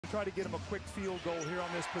try to get him a quick field goal here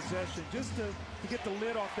on this possession, just to get the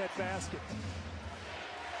lid off that basket.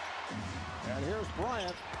 And here's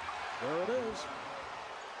Bryant. There it is.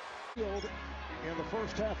 Field in the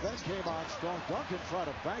first half, that came on strong. Duncan tried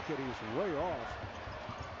to bank it. He's way off.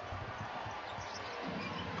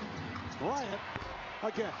 Bryant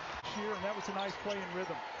again. Sheer, and that was a nice play in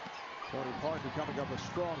rhythm. Tony Parker coming up a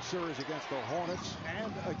strong series against the Hornets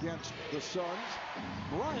and against the Suns.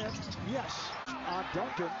 Bryant, yes, on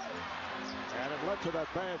Duncan. And it led to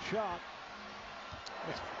that bad shot.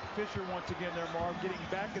 It's Fisher once again there, Marv, getting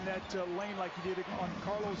back in that lane like he did on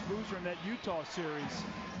Carlos Boozer in that Utah series.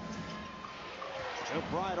 And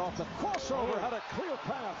Bryant off the crossover, had a clear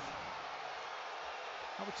path.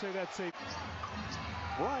 I would say that's safe.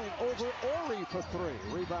 Bryant over Ori for three.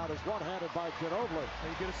 Rebound is one-handed by Ginóbili.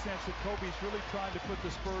 You get a sense that Kobe's really trying to put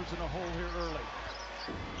the Spurs in a hole here early.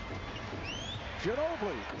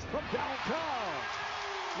 Ginóbili from downtown.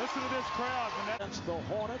 Listen to this crowd. Against the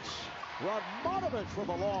Hornets. Radmanovic with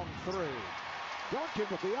a long three. Duncan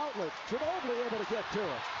with the outlet. Ginóbili able to get to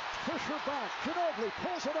it. Fisher back. Ginóbili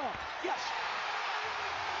pulls it up. Yes.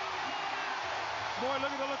 Boy,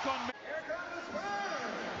 look at the look on me.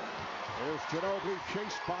 There's Ginóbili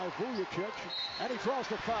chased by Vujacic, and he draws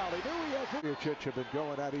the foul. He knew he had Vujacic have been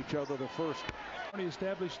going at each other the first. Already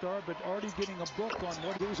established star, but already getting a book on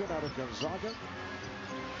what he's in out of Gonzaga.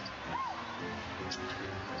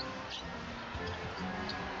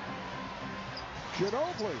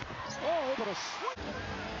 Ginóbili. Oh, but a swing.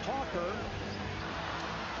 Parker.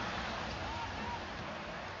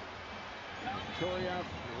 Turiev,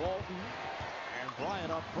 Walton. And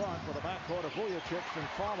Bryant up front with a backcourt of Vujacic and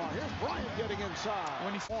Fama. Here's Bryant getting inside.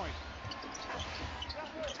 When he's point.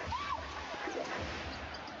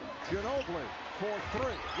 Ginóbili for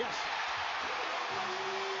three. Yes.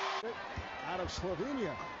 Out of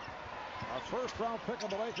Slovenia. A first-round pick of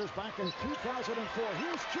the Lakers back in 2004.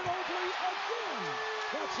 Here's Ginóbili again.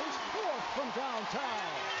 That's his fourth from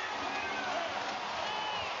downtown.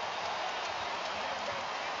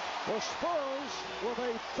 The Spurs with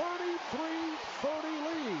a 33-30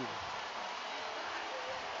 lead.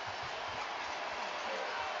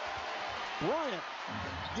 Bryant,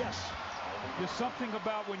 yes. There's something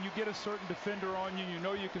about when you get a certain defender on you, you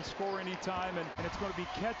know you can score anytime, and it's going to be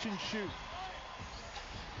catch and shoot.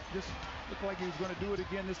 Just looked like he was going to do it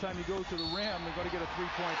again. This time he goes to the rim. They're going to get a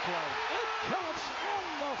three-point play. It counts on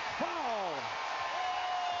the foul.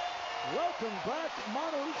 Welcome back,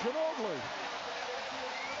 Manu Ginóbili.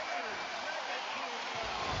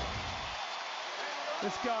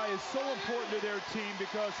 This guy is so important to their team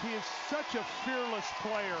because he is such a fearless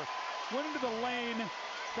player. Went into the lane,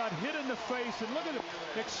 got hit in the face, and look at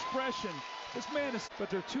the expression. This man is, but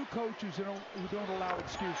there are two coaches who don't allow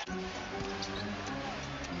excuses.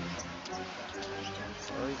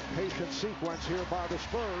 Very patient sequence here by the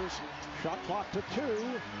Spurs. Shot clock to 2.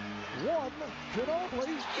 1,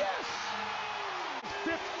 Ginóbili, yes!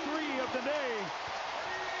 Fifth three of the day.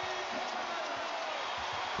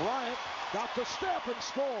 Bryant got the step and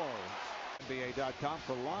scores. NBA.com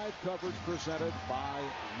for live coverage presented by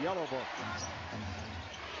Yellow Book.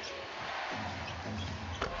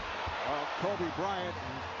 Well, Kobe Bryant,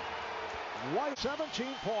 White,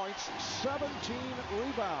 17 points, 17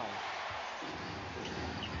 rebounds.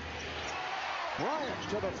 Bryant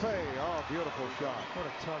to the fade. Oh, beautiful shot. What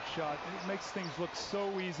a tough shot. It makes things look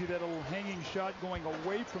so easy, that little hanging shot going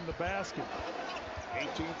away from the basket.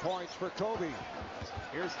 18 points for Kobe.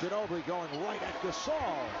 Here's Ginóbili going right at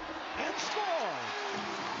Gasol and scores.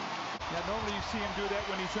 Now, normally you see him do that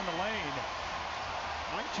when he's in the lane.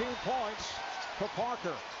 19 points for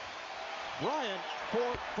Parker. Bryant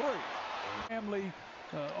for three. Family,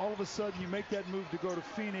 all of a sudden you make that move to go to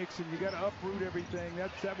Phoenix and you got to uproot everything.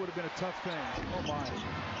 That would have been a tough thing. Oh my.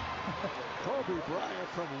 Kobe Bryant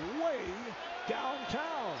from way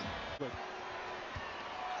downtown.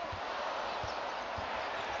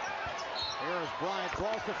 Here's Bryant,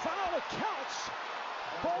 draws the foul, it counts.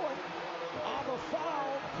 Bowen on the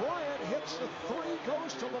foul. Bryant hits the three,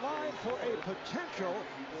 goes to the line for a potential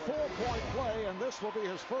 4-point play, and this will be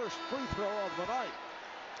his first free throw of the night.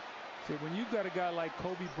 See, when you've got a guy like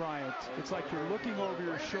Kobe Bryant, it's like you're looking over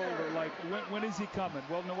your shoulder, like, when is he coming?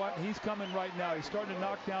 Well, you know what? He's coming right now. He's starting to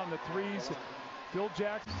knock down the threes. Phil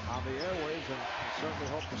Jackson on the airwaves, and certainly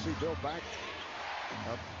hope to see Bill back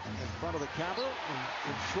up in front of the camera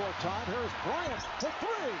in short time. Here's Bryant for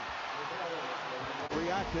three.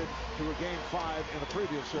 Reacted to a game 5 in the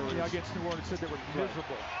previous series. Yeah, against New Orleans, said they were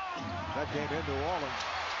miserable. That game in New Orleans.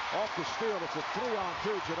 Off the steal, it's a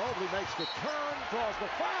 3-on-2. Ginóbili makes the turn, draws the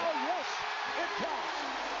foul. Yes, it counts.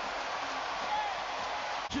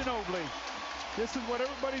 Ginóbili This is what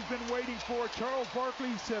everybody's been waiting for. Charles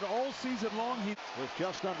Barkley said all season long with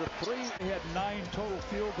just under 3. He had 9 total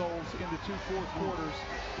field goals in the 2 fourth quarters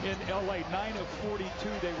in LA. 9 of 42.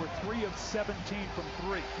 They were 3 of 17 from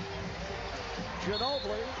 3.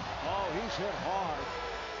 Ginóbili, oh, he's hit hard.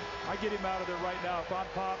 I get him out of there right now. If I'm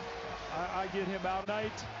Pop, I get him out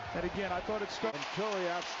night. And again, I thought it started. And Curry,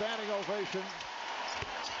 outstanding ovation.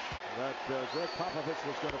 That Greg Popovich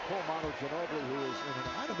was going to pull Manu Ginóbili, who is in an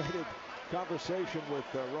animated conversation with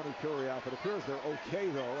Ronnie Kuriaf. It appears they're okay,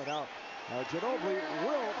 though. And now Ginóbili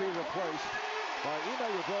will be replaced by Ime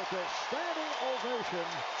Udoka. Standing ovation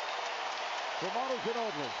for Manu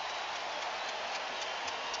Ginóbili.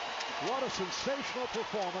 What a sensational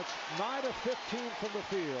performance. 9 of 15 from the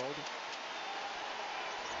field.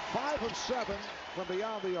 5 of 7 from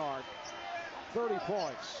beyond the arc. 30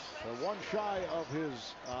 points. One shy of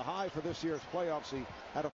his high for this year's playoffs. He had a